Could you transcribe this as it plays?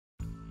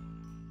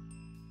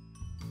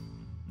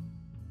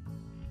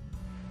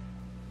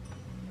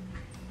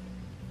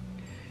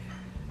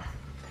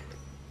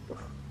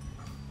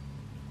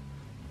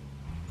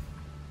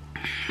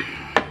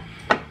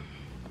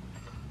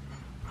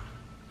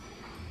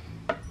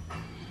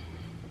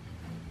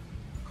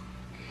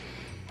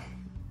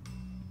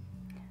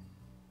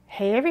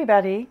Hey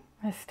everybody,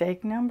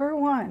 mistake number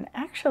one.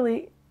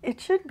 Actually,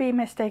 it should be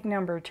mistake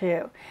number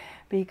two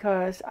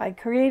because I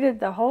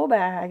created the whole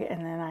bag and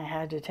then I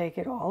had to take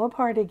it all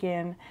apart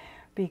again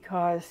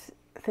because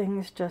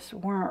things just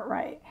weren't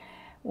right.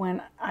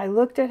 When I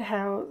looked at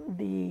how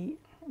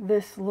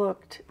this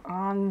looked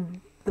on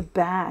the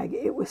bag,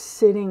 it was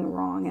sitting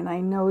wrong, and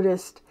I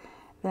noticed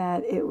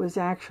that it was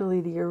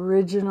actually the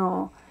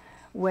original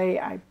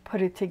way I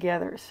put it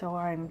together. So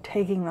I'm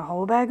taking the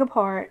whole bag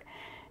apart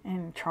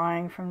and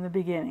trying from the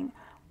beginning.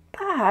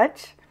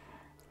 But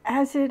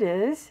as it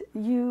is,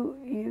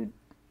 you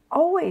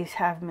always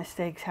have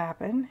mistakes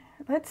happen.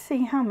 Let's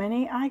see how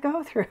many I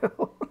go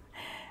through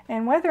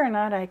and whether or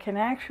not I can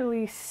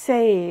actually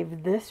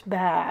save this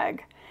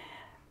bag.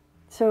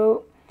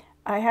 So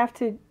I have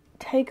to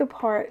take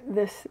apart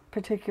this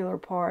particular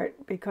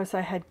part because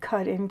I had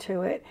cut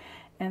into it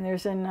and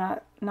there's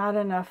not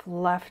enough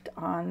left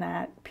on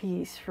that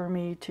piece for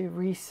me to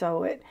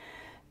re-sew it.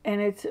 And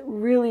it's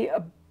really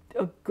a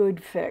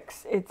good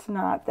fix. It's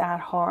not that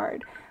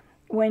hard.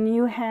 When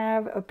you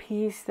have a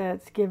piece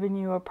that's given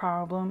you a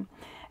problem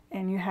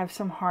and you have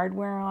some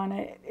hardware on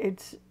it,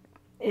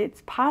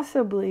 it's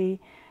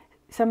possibly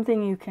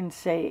something you can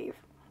save.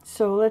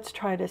 So let's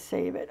try to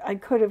save it. I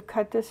could have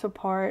cut this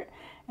apart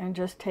and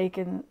just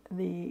taken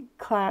the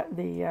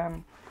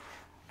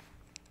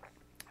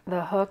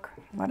hook,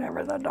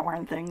 whatever the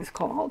darn thing's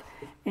called,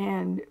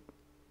 and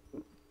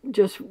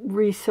just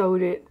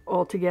re-sewed it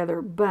all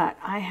together. But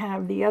I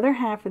have the other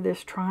half of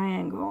this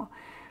triangle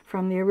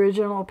from the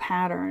original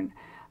pattern.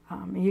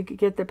 You could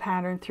get the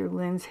pattern through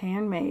Lynn's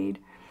Handmade,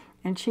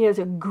 and she has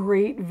a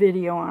great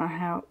video on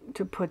how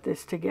to put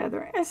this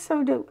together, as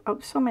so do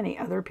so many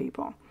other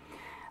people.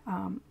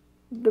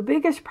 The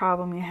biggest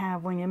problem you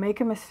have when you make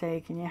a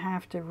mistake and you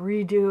have to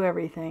redo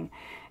everything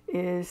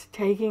is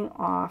taking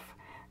off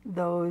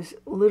those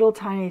little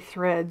tiny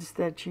threads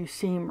that you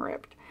seam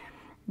ripped.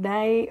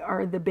 They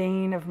are the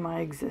bane of my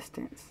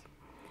existence.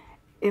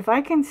 If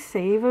I can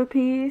save a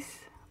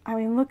piece, I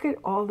mean, look at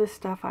all this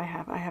stuff I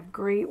have. I have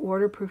great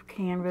waterproof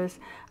canvas.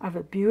 I have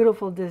a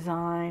beautiful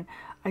design.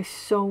 I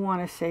so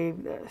want to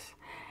save this.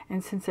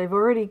 And since I've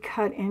already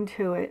cut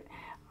into it,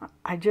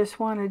 I just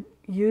want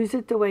to use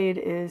it the way it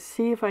is,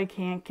 see if I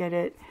can't get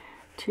it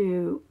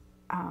to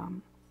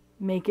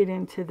make it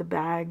into the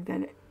bag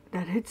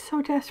that it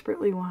so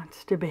desperately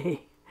wants to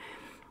be.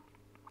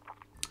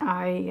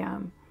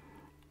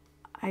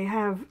 I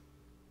have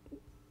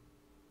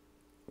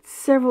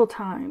several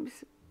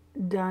times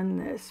done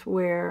this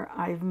where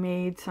I've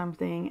made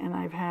something and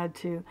I've had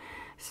to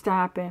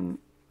stop and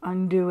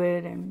undo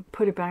it and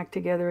put it back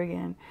together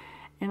again.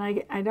 And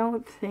I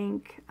don't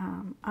think,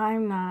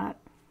 I'm not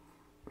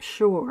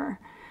sure,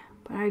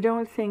 but I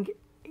don't think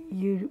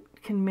you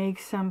can make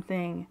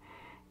something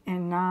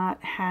and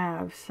not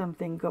have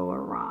something go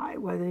awry,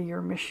 whether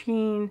your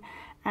machine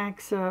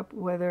acts up,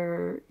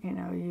 whether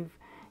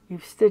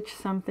you've stitched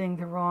something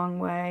the wrong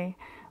way,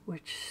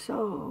 which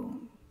so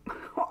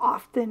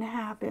often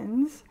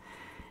happens.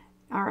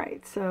 All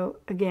right, so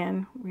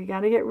again, we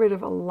got to get rid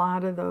of a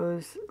lot of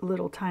those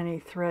little tiny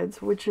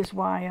threads, which is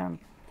why I'm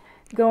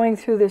going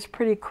through this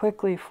pretty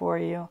quickly for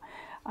you.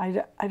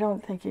 I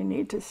don't think you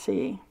need to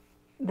see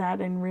that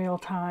in real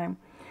time.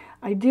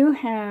 I do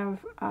have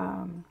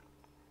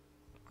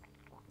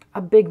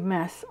a big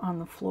mess on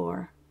the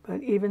floor,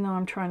 but even though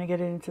I'm trying to get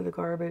it into the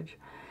garbage.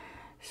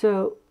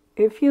 So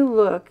if you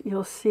look,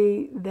 you'll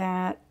see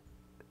that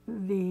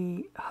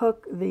the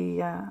hook,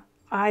 the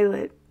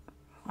eyelet,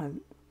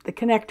 the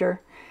connector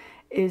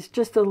is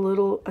just a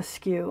little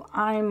askew.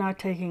 I'm not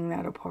taking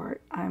that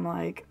apart. I'm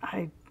like,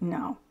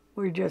 no,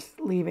 we're just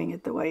leaving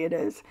it the way it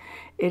is.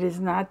 It is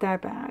not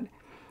that bad.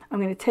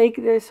 I'm going to take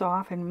this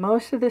off, and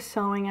most of the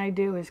sewing I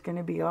do is going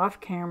to be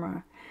off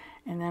camera,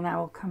 and then I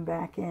will come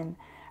back in.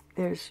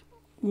 You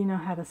know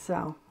how to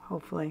sew,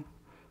 hopefully.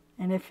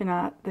 And if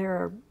not, there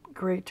are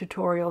great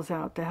tutorials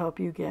out to help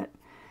you get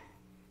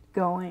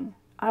going.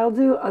 I'll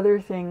do other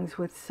things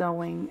with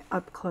sewing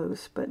up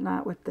close, but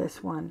not with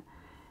this one.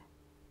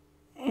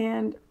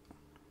 And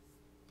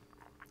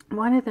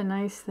one of the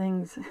nice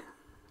things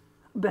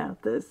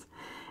about this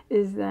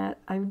is that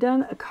I've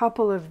done a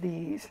couple of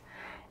these,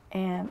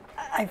 and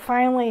I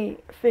finally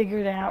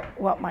figured out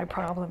what my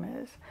problem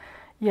is.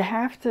 You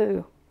have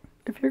to,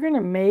 if you're going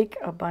to make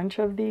a bunch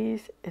of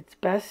these, it's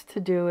best to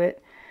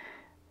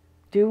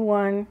do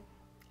one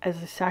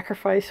as a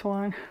sacrifice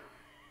one.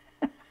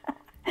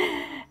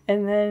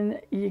 And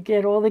then you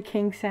get all the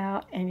kinks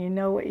out and you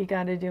know what you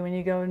got to do and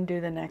you go and do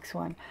the next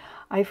one.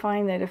 I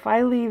find that if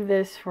I leave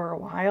this for a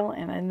while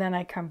and then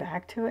I come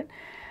back to it,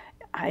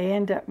 I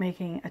end up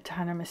making a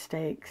ton of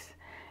mistakes.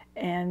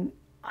 And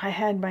I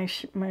had my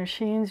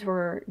machines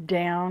were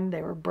down,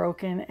 they were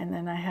broken, and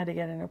then I had to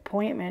get an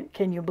appointment.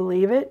 Can you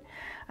believe it?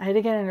 I had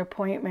to get an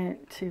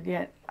appointment to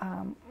get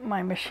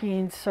my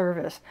machine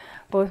serviced,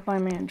 both my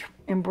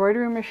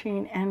embroidery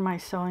machine and my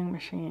sewing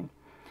machine.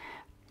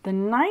 The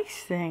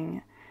nice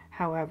thing,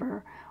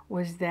 however,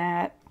 was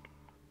that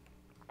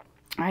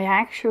I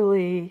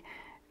actually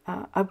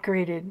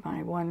upgraded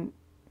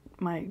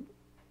my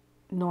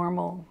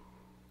normal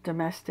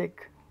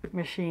domestic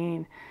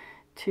machine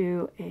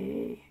to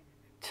a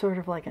sort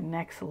of like a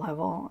next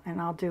level,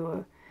 and I'll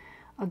do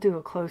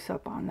a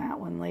close-up on that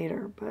one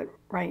later. But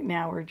right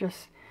now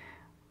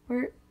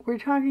we're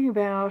talking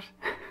about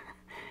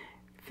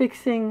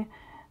fixing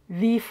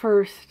the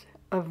first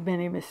of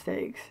many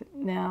mistakes.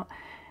 Now,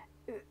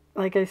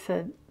 like I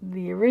said,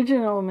 the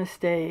original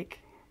mistake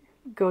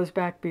goes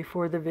back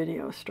before the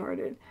video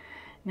started.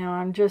 Now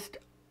I'm just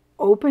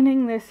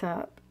opening this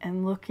up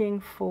and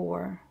looking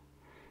for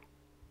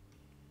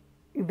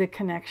the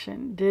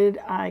connection. Did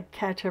I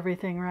catch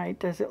everything right?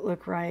 Does it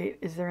look right?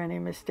 Is there any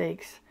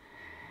mistakes?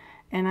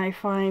 And I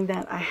find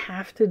that I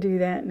have to do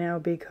that now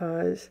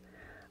because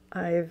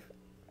I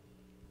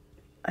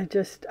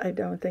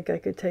don't think I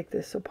could take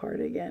this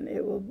apart again.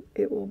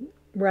 It will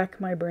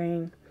wreck my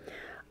brain.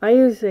 I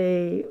use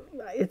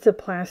it's a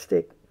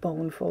plastic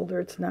bone folder.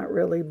 It's not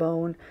really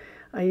bone.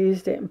 I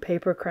used it in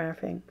paper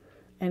crafting,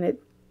 and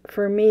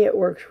for me it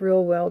works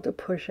real well to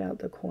push out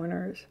the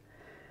corners.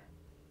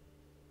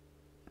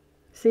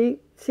 See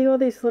all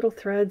these little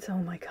threads? Oh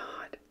my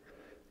God.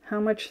 How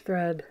much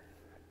thread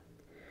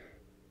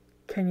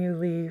can you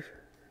leave?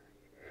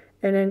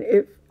 And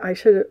then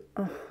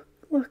oh,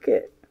 look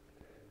at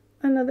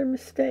another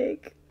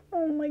mistake.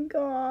 Oh my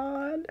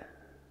God.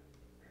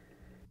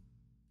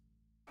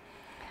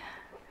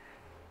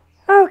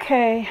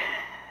 Okay,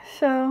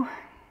 so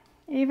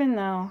even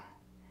though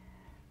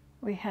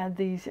we had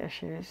these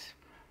issues,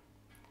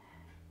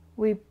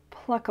 we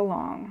pluck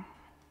along.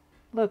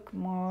 Look,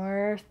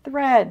 more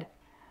thread.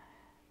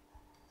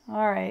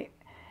 All right,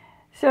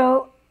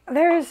 so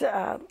there's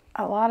a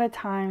lot of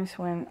times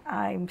when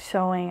I'm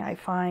sewing, I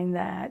find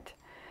that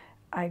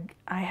I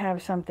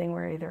have something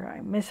where either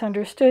I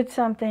misunderstood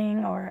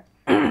something, or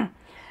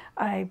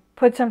I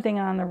put something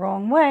on the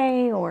wrong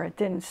way, or it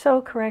didn't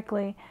sew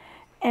correctly.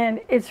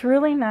 And it's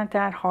really not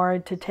that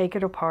hard to take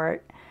it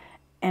apart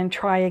and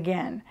try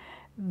again.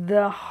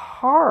 The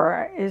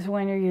horror is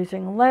when you're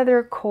using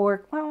leather,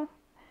 cork, well,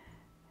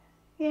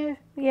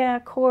 yeah,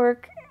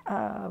 cork,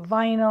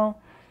 vinyl.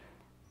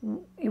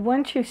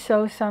 Once you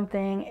sew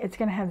something, it's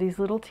going to have these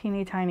little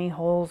teeny tiny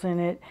holes in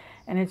it,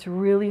 and it's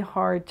really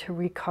hard to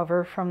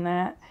recover from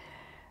that.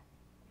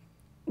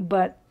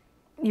 But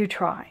you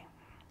try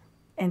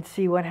and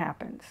see what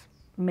happens.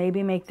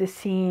 Maybe make the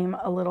seam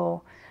a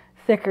little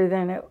thicker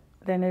than it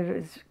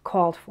is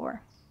called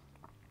for.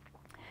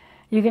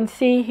 You can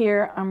see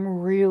here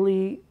I'm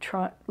really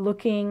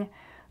looking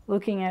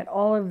at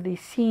all of the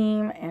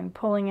seam and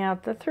pulling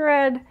out the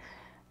thread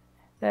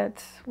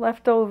that's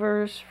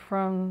leftovers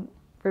from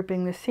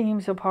ripping the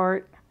seams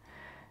apart.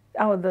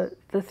 Oh,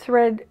 the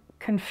thread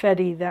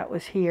confetti that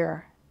was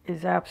here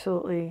is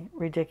absolutely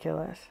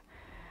ridiculous.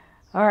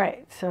 All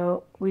right,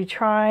 so we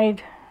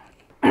tried,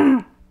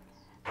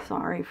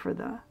 sorry for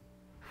the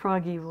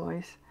froggy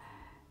voice.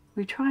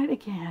 We tried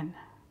again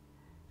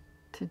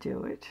to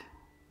do it.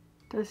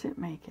 Does it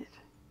make it?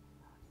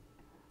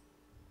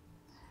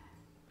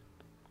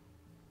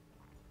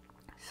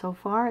 So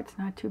far, it's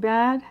not too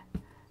bad.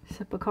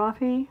 Sip of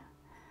coffee.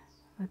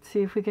 Let's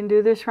see if we can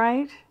do this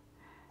right.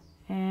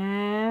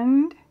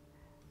 And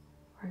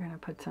we're going to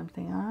put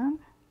something on.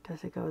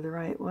 Does it go the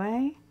right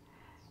way?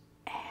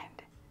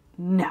 And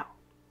no,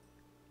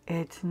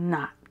 it's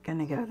not going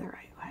to go the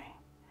right way.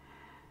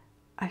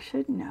 I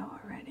should know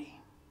already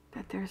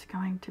that there's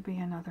going to be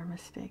another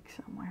mistake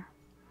somewhere.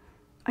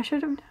 I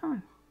should have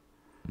known,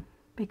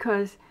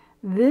 because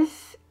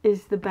this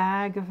is the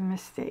bag of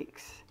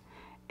mistakes.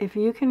 If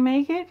you can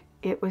make it,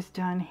 it was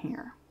done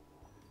here.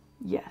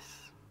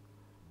 Yes,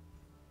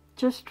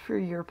 just for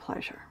your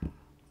pleasure.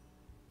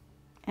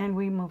 And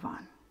we move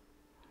on.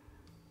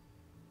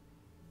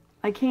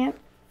 I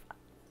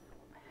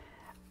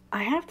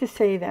have to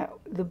say that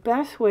the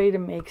best way to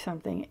make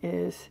something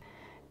is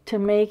to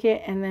make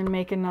it and then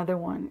make another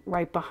one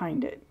right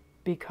behind it,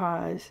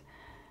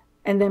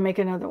 and then make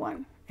another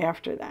one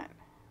after that.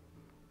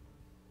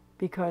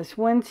 Because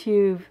once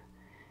you've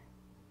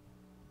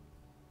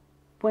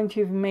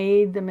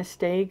made the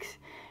mistakes,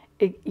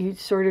 you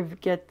sort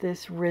of get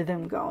this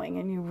rhythm going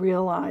and you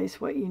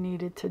realize what you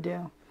needed to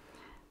do.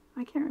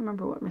 I can't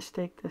remember what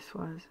mistake this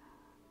was.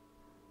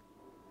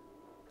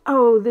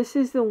 Oh, this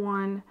is the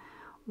one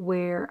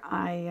where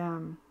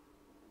I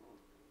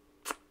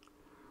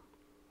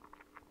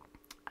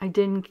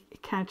didn't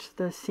catch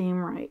the seam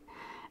right.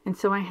 And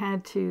so I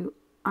had to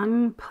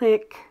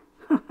unpick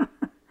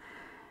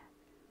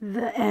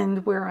the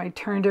end where I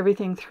turned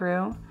everything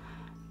through,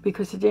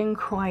 because it didn't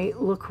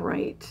quite look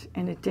right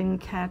and it didn't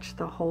catch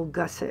the whole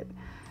gusset.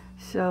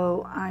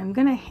 So I'm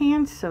going to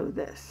hand sew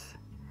this.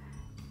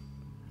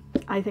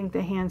 I think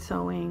the hand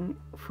sewing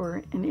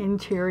for an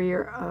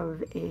interior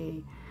of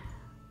a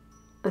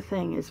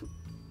thing is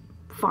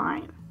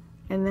fine.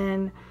 And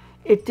then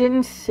it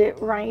didn't sit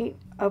right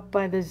up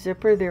by the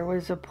zipper. There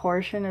was a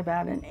portion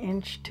about 1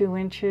 inch, 2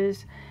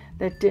 inches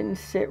that didn't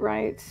sit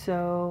right,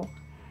 so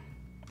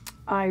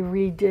I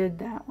redid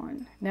that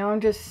one. Now I'm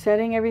just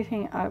setting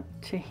everything up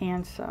to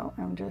hand sew.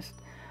 I'm just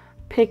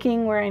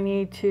picking where I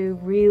need to,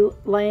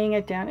 laying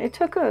it down. It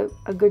took a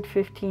good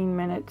 15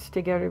 minutes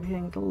to get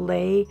everything to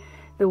lay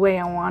the way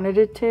I wanted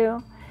it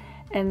to.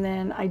 And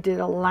then I did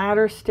a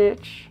ladder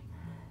stitch.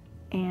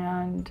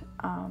 And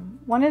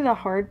one of the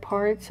hard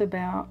parts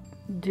about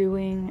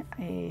doing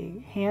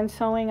a hand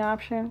sewing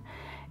option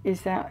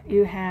is that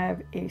you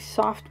have a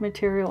soft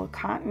material,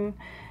 cotton,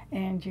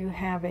 and you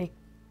have a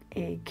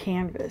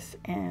canvas,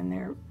 and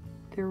they're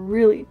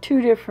really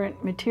two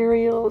different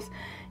materials.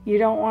 You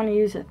don't want to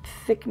use a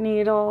thick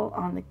needle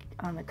on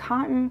the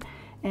cotton,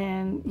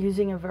 and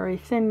using a very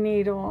thin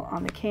needle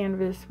on the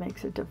canvas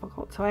makes it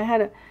difficult. So I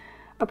had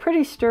a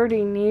pretty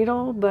sturdy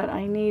needle, but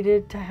I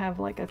needed to have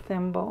like a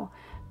thimble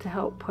to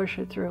help push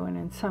it through, and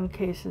in some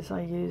cases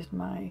I used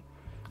my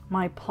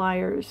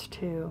pliers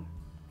to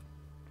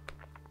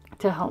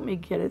help me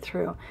get it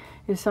through.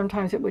 Is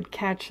sometimes it would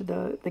catch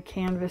the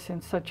canvas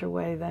in such a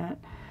way that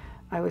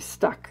I was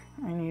stuck.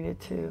 I needed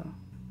to.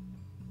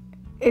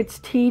 It's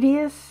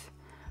tedious,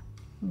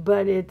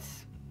 but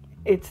it's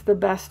the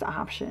best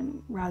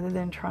option rather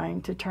than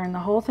trying to turn the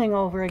whole thing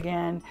over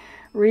again,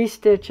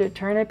 restitch it,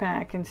 turn it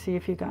back, and see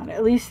if you got it.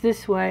 At least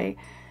this way,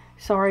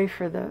 sorry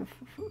for the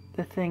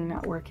thing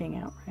not working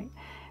out right.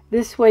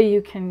 This way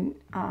you can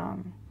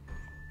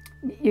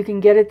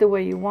get it the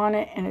way you want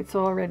it, and it's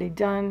already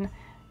done.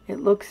 It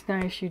looks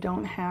nice. You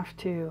don't have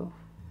to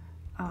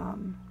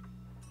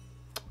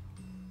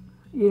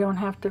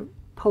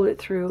pull it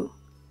through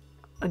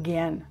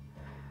again.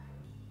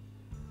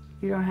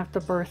 You don't have to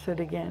birth it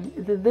again.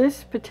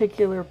 This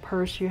particular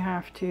purse you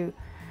have to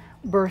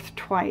birth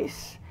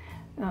twice.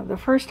 The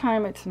first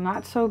time it's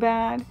not so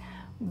bad,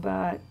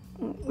 but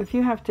if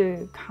you have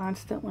to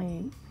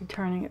constantly be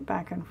turning it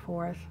back and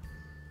forth,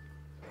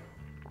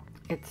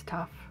 it's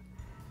tough.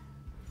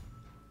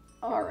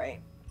 All right,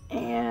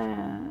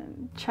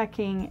 and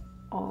checking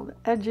all the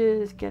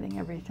edges, getting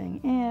everything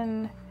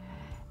in,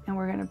 and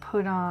we're going to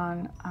put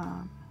on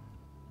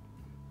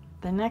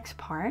the next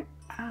part.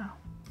 Ow.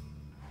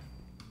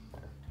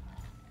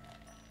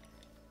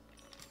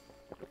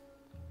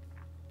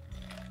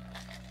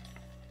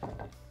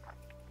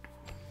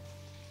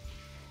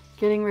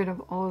 Getting rid of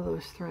all of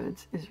those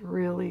threads is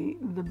really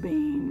the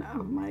bane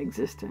of my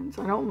existence.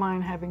 I don't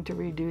mind having to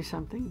redo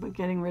something, but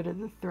getting rid of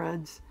the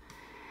threads.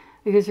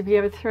 Because if you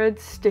have a thread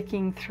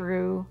sticking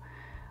through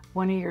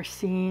one of your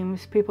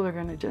seams, people are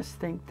going to just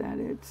think that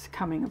it's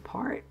coming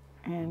apart.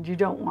 And you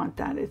don't want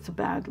that. It's a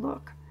bad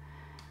look.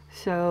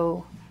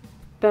 So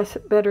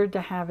better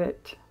to have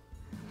it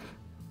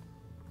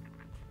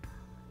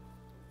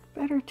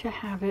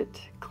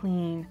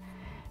clean.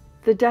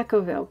 The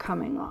deco veil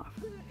coming off.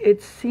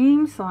 It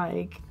seems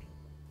like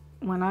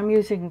when I'm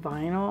using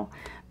vinyl,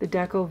 the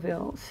deco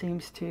veil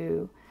seems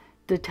to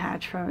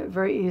detach from it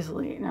very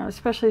easily. Now,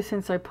 especially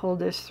since I pulled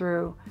this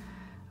through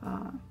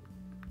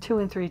 2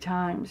 and 3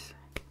 times.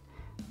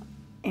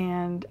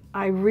 And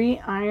I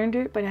re-ironed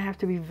it, but I have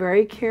to be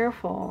very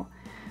careful.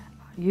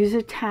 Use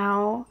a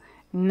towel.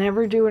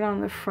 Never do it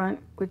on the front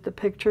with the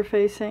picture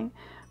facing,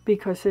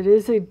 because it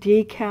is a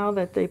decal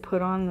that they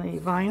put on the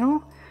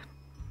vinyl.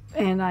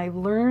 And I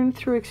learned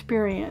through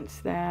experience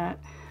that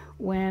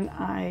when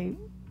I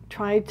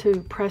tried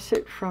to press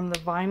it from the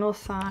vinyl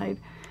side,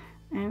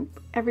 and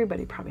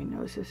everybody probably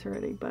knows this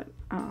already, but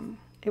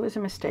it was a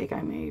mistake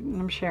I made, and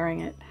I'm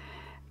sharing it.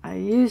 I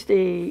used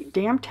a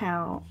damp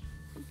towel,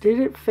 did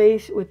it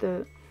face with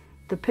the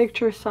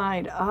picture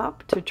side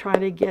up to try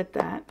to get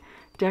that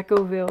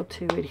deco veil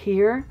to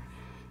adhere,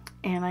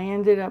 and I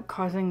ended up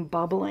causing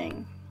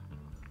bubbling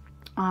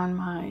on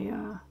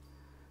my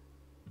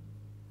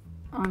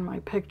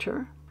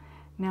picture.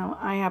 Now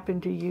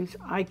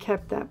I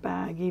kept that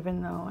bag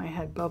even though I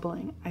had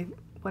bubbling.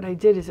 What I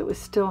did is it was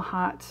still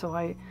hot, so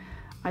I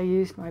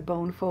used my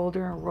bone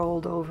folder and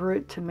rolled over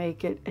it to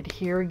make it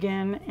adhere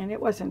again, and it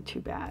wasn't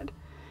too bad.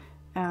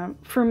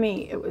 For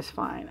me, it was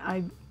fine.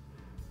 I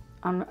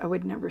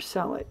would never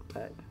sell it,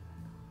 but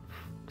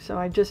so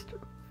I just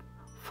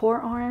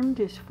forearmed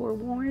is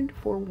forewarned,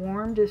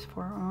 forewarmed is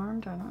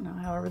forearmed. I don't know,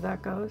 however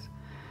that goes.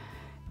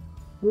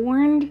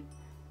 Warned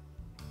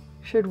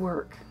should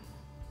work.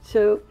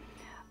 So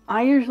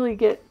I usually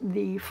get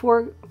the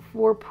four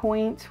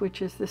points,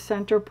 which is the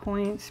center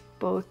points,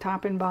 both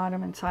top and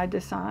bottom and side to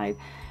side.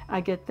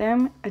 I get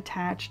them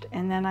attached,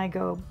 and then I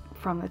go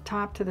from the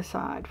top to the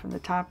side, from the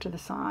top to the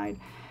side.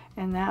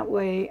 And that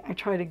way I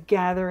try to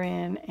gather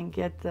in and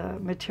get the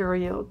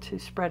material to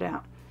spread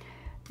out.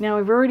 Now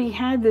I've already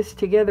had this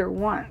together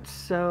once,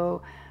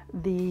 so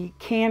the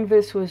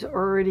canvas was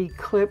already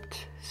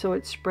clipped so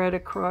it spread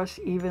across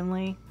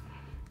evenly.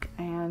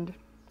 And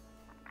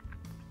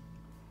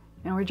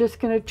now we're just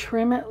going to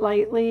trim it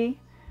lightly.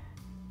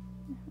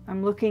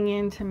 I'm looking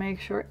in to make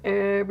sure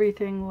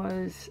everything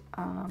was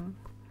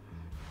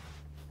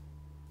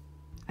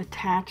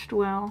attached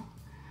well.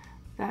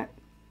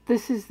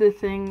 This is the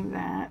thing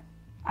that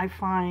I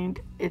find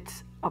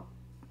it's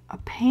a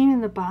pain in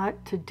the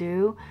butt to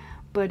do,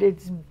 but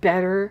it's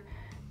better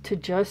to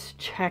just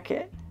check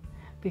it,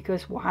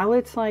 because while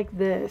it's like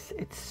this,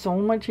 it's so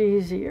much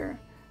easier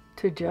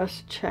to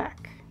just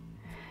check.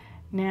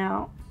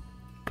 Now,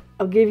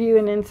 I'll give you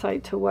an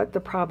insight to what the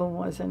problem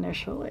was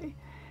initially.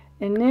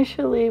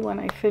 Initially, when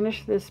I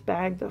finished this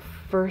bag the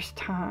first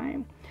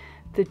time,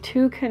 the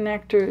two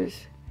connectors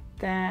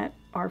that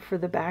are for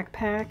the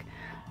backpack,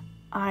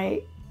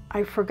 I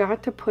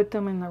forgot to put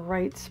them in the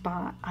right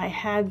spot. I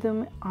had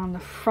them on the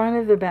front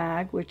of the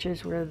bag, which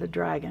is where the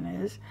dragon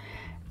is,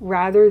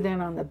 rather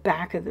than on the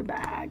back of the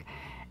bag.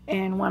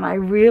 And when I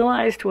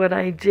realized what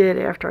I did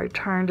after I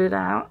turned it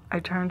out, I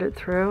turned it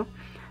through,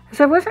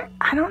 because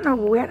I don't know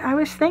what I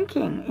was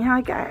thinking. You know,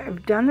 like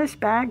I've done this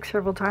bag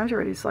several times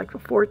already. It's like the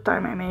fourth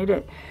time I made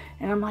it.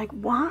 And I'm like,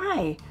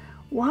 why?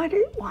 Why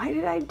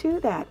did I do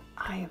that?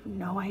 I have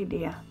no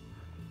idea.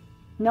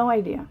 No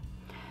idea.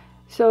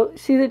 So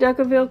see the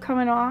Decaville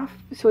coming off?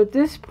 So at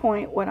this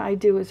point, what I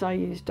do is I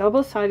use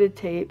double-sided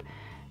tape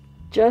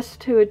just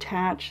to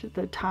attach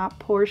the top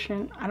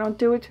portion. I don't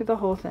do it to the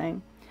whole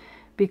thing,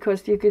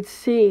 because you could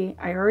see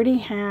I already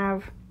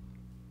have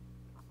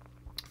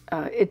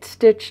it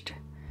stitched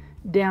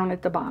down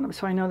at the bottom,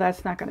 so I know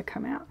that's not going to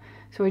come out.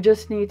 So I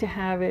just need to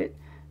have it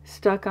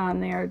stuck on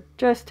there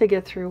just to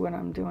get through what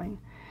I'm doing.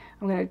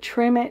 I'm going to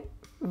trim it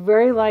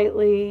very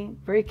lightly,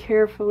 very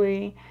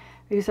carefully,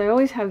 because I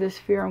always have this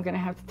fear I'm going to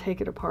have to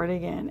take it apart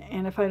again.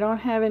 And if I don't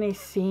have any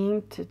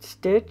seam to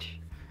stitch,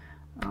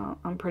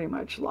 I'm pretty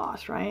much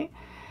lost, right?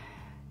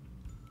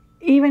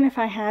 Even if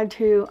I had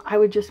to, I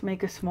would just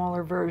make a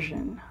smaller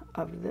version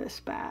of this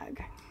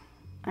bag.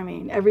 I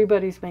mean,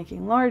 everybody's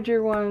making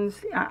larger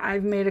ones.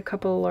 I've made a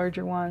couple of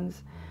larger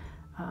ones.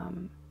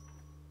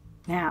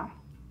 Now,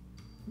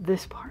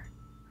 this part.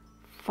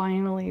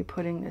 Finally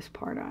putting this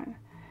part on.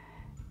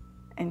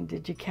 And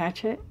did you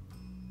catch it?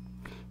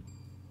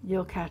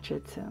 You'll catch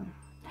it soon.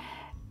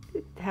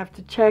 Have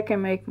to check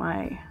and make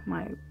my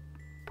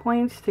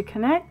points to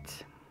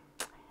connect.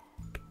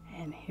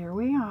 And here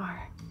we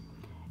are.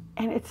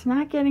 And it's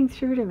not getting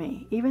through to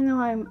me. Even though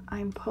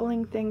I'm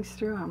pulling things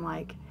through, I'm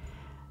like,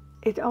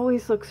 it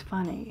always looks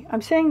funny.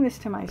 I'm saying this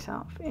to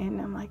myself, and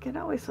I'm like, it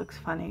always looks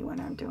funny when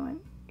I'm doing,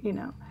 you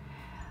know.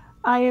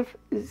 I have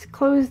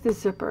closed the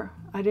zipper.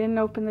 I didn't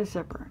open the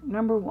zipper.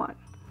 Number one,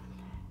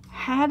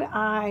 had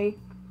I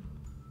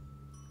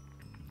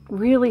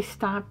really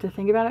stopped to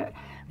think about it,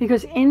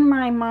 because in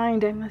my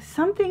mind,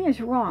 something is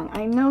wrong.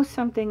 I know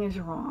something is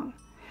wrong.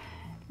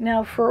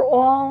 Now, for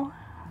all,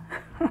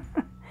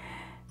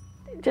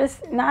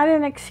 just not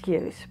an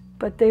excuse,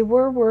 but they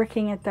were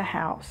working at the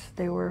house.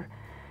 They were,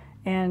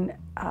 and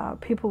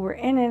people were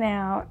in and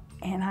out,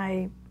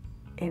 and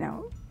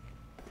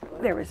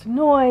there was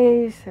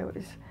noise,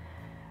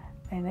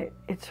 and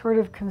it sort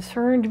of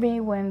concerned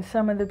me when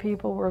some of the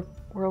people were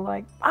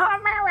like,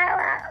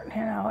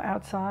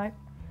 outside.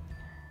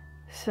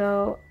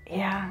 So,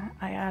 yeah,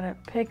 I gotta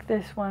pick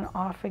this one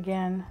off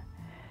again.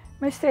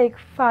 Mistake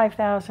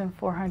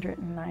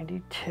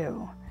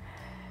 5,492.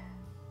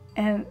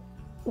 And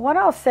what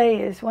I'll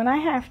say is, when I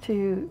have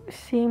to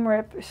seam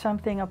rip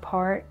something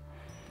apart,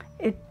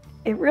 it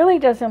really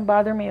doesn't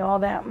bother me all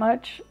that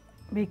much,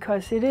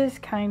 because it is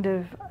kind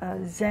of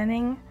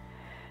zenning,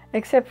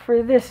 except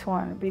for this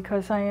one,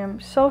 because I am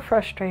so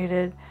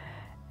frustrated,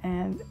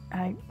 and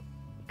I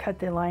cut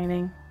the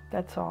lining.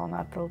 That's all,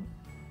 not the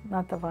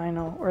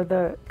vinyl or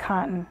the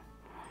cotton.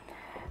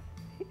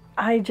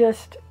 I'm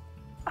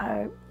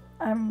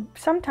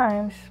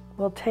sometimes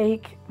will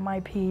take my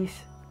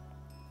piece.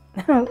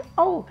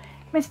 Oh,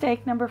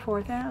 mistake number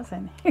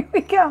 4,000. Here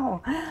we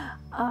go.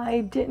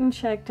 I didn't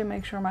check to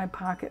make sure my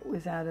pocket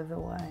was out of the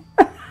way.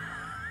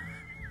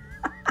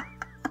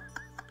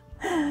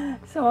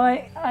 So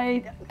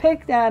I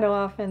picked that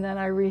off, and then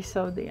I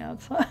re-sewed the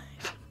outside.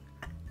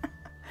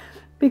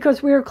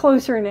 Because we're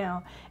closer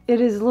now. It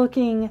is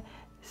looking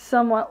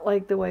somewhat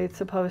like the way it's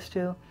supposed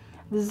to.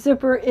 The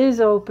zipper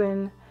is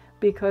open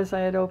because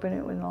I had opened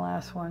it with the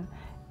last one.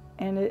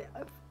 And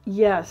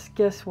yes,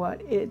 guess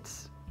what?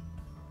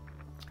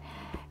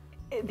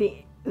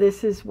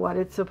 This is what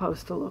it's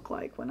supposed to look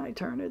like when I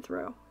turn it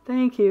through.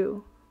 Thank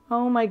you.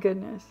 Oh my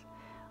goodness.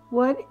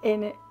 What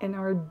an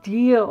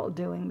ordeal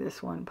doing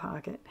this one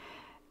pocket.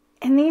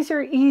 And these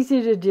are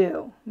easy to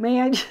do.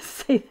 May I just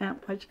say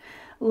that much?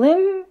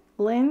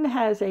 Lynn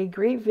has a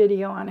great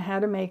video on how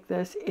to make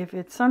this. If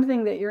it's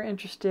something that you're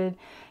interested,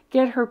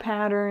 get her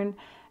pattern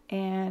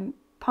and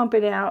pump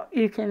it out.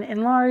 You can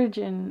enlarge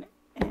and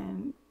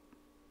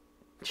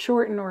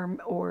shorten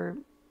or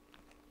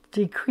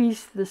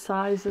decrease the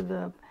size of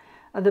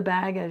the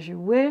bag as you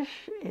wish.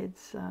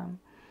 It's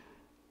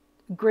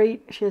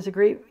great. She has a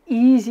great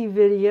easy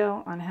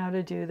video on how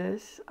to do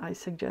this. I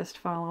suggest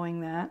following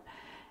that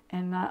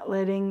and not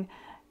letting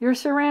your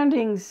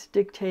surroundings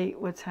dictate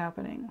what's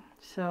happening.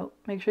 So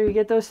make sure you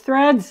get those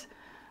threads.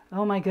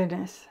 Oh my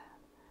goodness.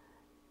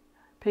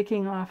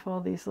 Picking off all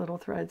these little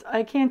threads.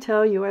 I can't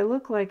tell you, I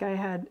look like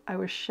I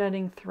was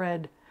shedding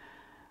thread.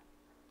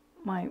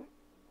 My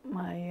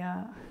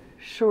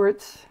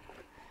shorts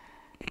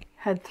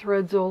had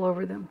threads all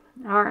over them.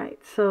 All right,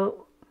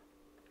 so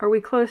are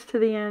we close to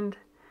the end?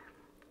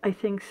 I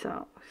think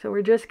so. So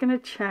we're just going to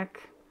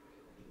check.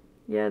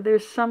 Yeah,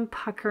 there's some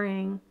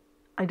puckering.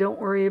 I don't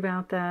worry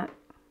about that.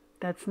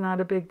 That's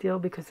not a big deal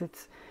because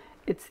it's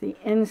the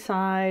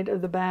inside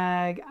of the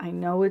bag. I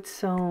know it's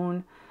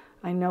sewn.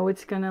 I know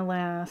it's going to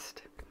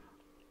last.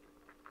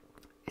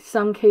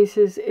 Some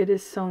cases it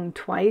is sewn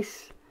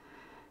twice.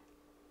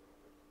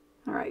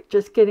 All right,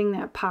 just getting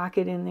that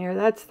pocket in there,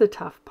 that's the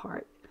tough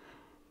part,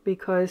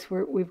 because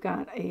we've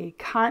got a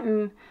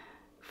cotton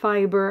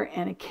fiber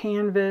and a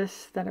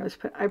canvas that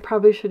I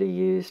probably should have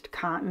used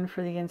cotton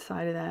for the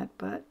inside of that,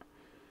 but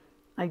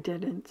I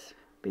didn't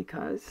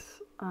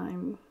because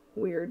I'm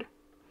weird.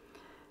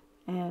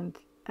 And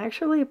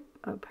actually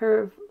a pair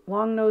of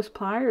long nose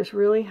pliers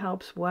really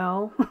helps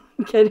well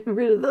getting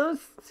rid of those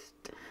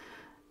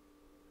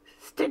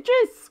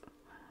stitches.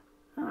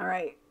 All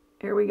right,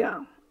 here we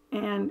go.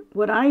 And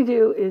what I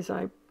do is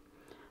I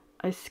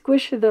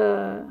squish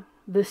the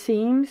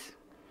seams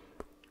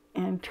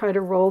and try to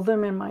roll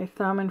them in my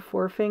thumb and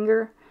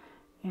forefinger.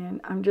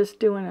 And I'm just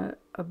doing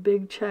a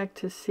big check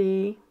to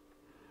see.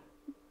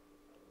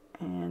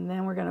 And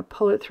then we're going to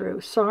pull it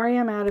through. Sorry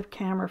I'm out of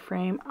camera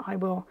frame. I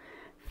will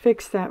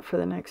fix that for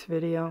the next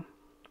video.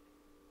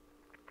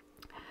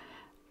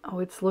 Oh,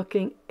 it's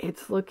looking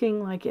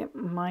like it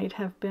might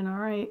have been all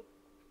right.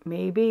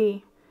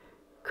 Maybe.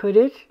 Could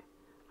it?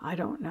 I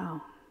don't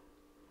know.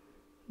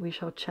 We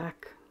shall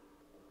check.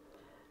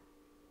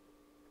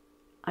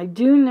 I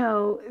do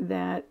know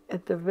that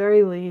at the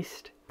very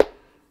least,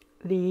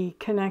 the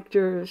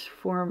connectors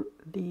for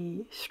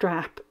the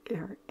strap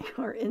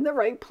are in the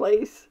right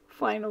place,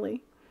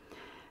 finally.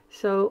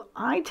 So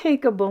I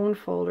take a bone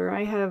folder.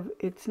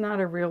 It's not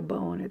a real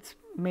bone. It's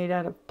made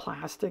out of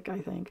plastic, I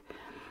think,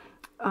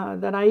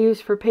 that I use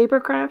for paper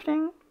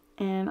crafting.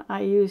 And I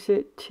use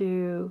it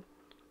to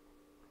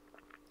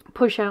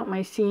push out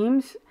my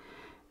seams,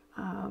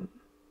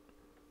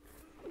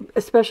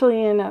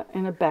 especially in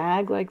a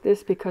bag like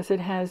this, because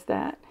it has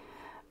that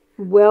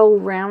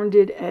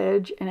well-rounded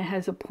edge and it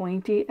has a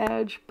pointy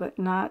edge, but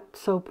not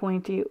so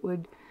pointy it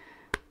would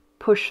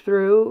push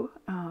through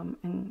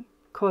and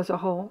cause a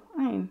hole.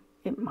 I mean,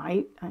 it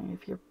might,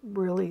 if you're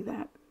really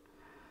that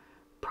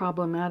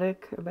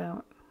problematic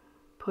about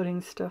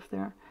putting stuff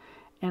there.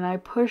 And I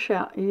push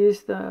out, I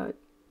use the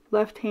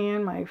left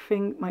hand, my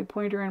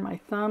pointer and my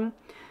thumb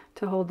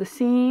to hold the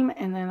seam,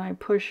 and then I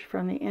push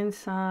from the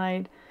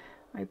inside.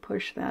 I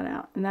push that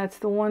out, and that's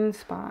the one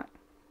spot.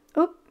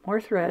 Oop,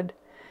 more thread.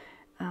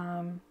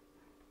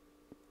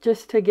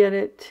 Just to get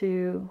it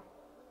to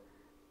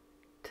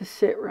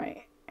sit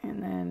right,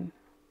 and then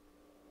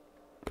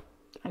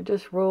I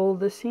just roll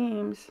the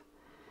seams,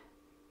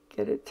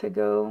 get it to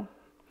go,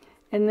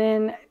 and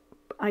then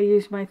I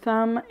use my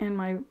thumb and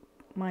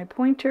my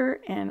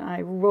pointer, and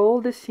I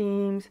roll the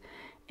seams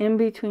in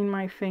between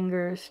my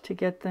fingers to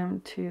get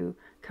them to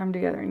come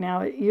together.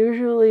 Now, it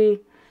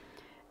usually,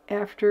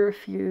 after a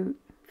few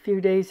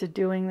days of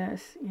doing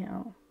this, you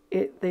know,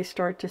 they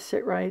start to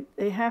sit right.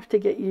 They have to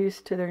get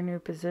used to their new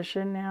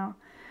position now.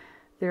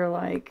 They're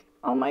like,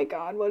 oh my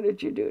God, what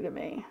did you do to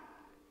me?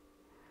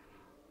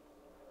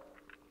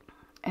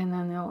 And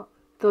then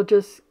they'll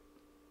just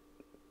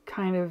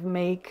kind of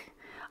make.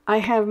 I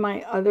have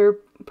my other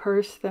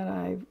purse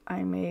that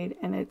I made,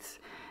 and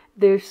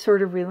they're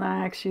sort of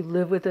relaxed. You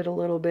live with it a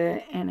little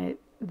bit, and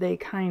they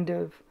kind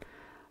of,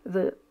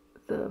 the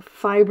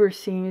fiber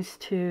seems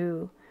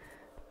to,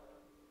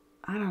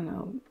 I don't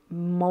know,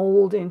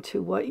 mold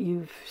into what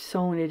you've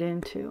sewn it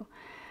into.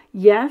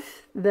 Yes,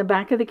 the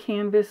back of the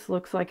canvas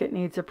looks like it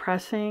needs a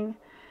pressing.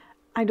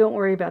 I don't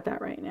worry about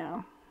that right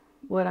now.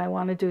 What I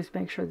want to do is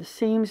make sure the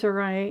seams are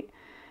right.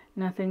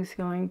 Nothing's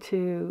going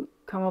to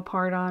come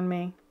apart on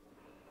me.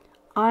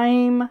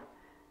 I'm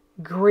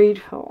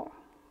grateful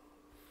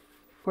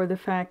for the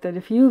fact that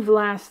if you've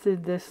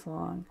lasted this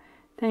long,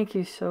 thank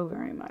you so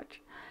very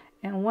much.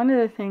 And one of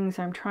the things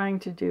I'm trying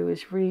to do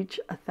is reach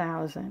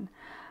 1,000.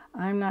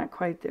 I'm not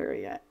quite there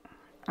yet.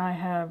 I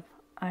have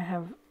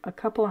a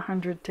couple of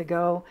hundred to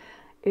go.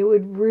 It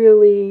would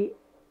really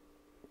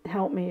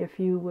help me if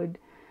you would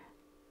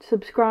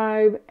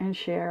subscribe and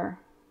share,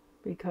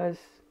 because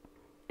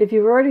if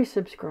you've already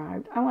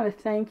subscribed, I want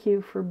to thank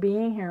you for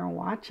being here and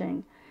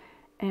watching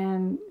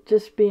and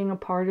just being a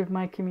part of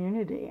my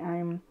community.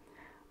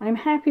 I'm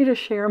happy to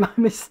share my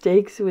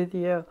mistakes with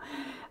you,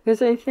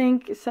 because I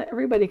think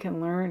everybody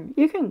can learn.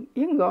 You can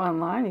go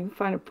online, you can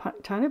find a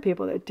ton of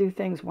people that do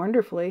things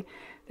wonderfully.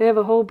 They have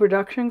a whole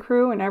production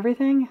crew and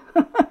everything.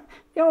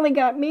 You only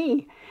got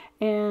me,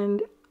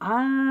 and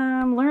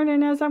I'm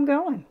learning as I'm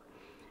going.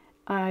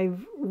 I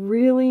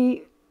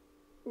really,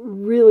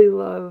 really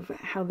love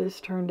how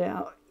this turned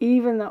out.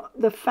 Even though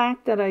the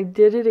fact that I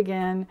did it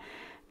again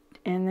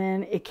and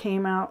then it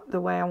came out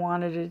the way I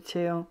wanted it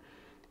to.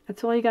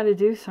 That's all you got to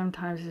do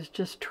sometimes, is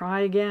just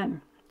try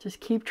again. Just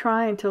keep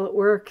trying until it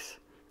works.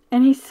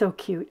 And he's so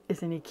cute,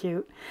 isn't he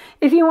cute?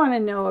 If you want to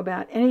know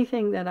about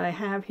anything that I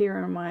have here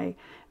in my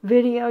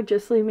video,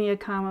 just leave me a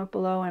comment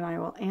below and I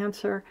will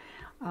answer.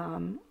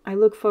 I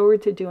look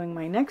forward to doing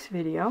my next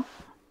video,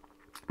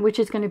 which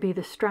is going to be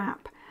the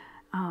strap.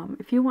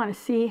 If you want to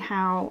see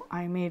how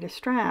I made a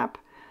strap,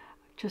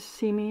 just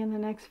see me in the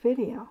next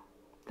video.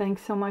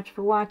 Thanks so much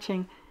for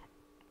watching.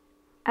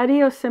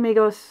 Adios,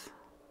 amigos.